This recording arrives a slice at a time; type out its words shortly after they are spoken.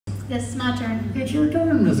Guess it's my turn. It's your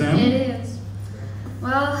turn, Miss Em. It is.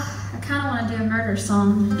 Well, I kind of want to do a murder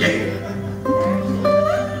song. Yeah.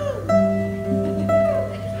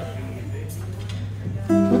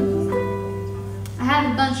 I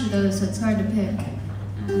have a bunch of those, so it's hard to pick.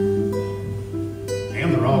 And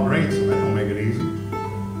they're all great, so that don't make it easy.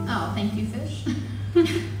 Oh, thank you, Fish.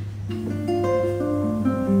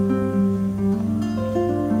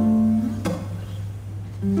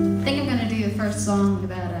 I think I'm going to do the first song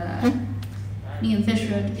that me and Fish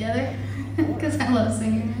wrote together, because I love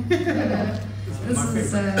singing. This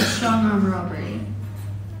is Song on Robbery.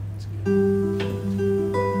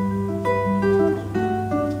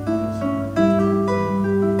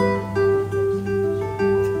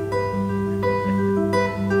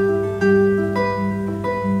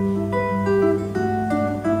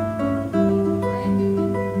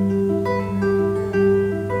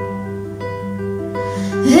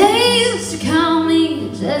 They used to call me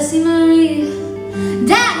Jessie Marie,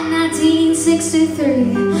 died in 1963.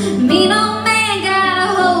 Mean old man got a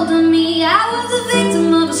hold of me. I was a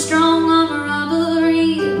victim of a strong-arm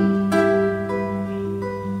robbery.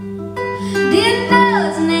 Didn't know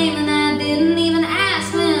his name and I didn't even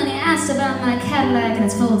ask when he asked about my Cadillac and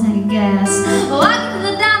its full tank of gas. Oh, I gave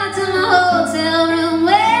the dollar to my hotel room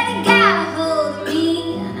when he got a hold of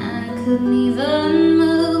me and I couldn't even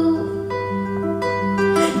move.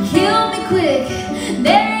 Kill me quick,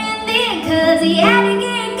 there and then, cause he had to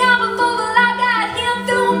get gone before the light got him.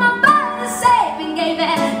 Threw my body in the safe and gave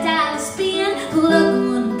that dial a spin. Pulled up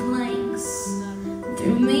one of the planks and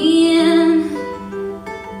threw me in.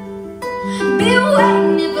 Been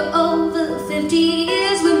waiting here for over 50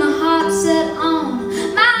 years with my heart set on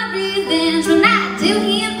my revenge. When I do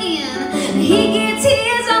him in and he gets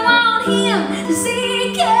his, I want him to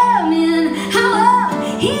see it coming. How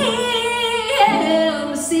up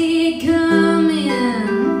here see it coming.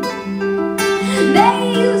 They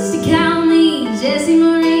used to call me Jessie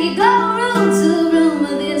Marie. Go room to room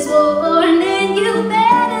with this war, and then you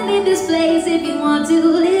better leave this place if you want to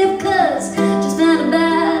live. Cause just found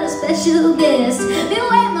about a special guest. Been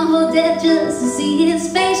waiting my whole day just to see his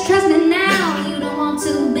face. Trust me now, you don't want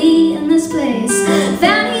to be in this place.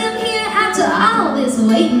 Found him here after all this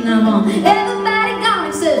waiting. I want everybody gone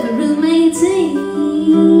except for room 18.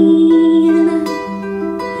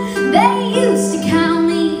 They used to call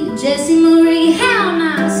me Jessie Marie. How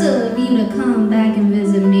nice of you to come back and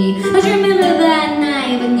visit me. But you remember that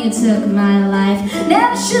night when you took my life?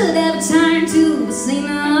 Never should have turned to the scene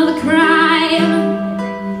of a crime.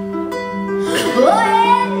 Oh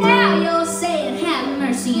yeah, now you're saying have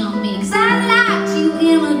mercy on me, cause I locked you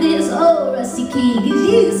in with this old rusty key. Cause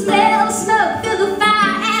you smell smoke, feel the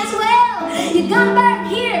fire as well. You're gonna burn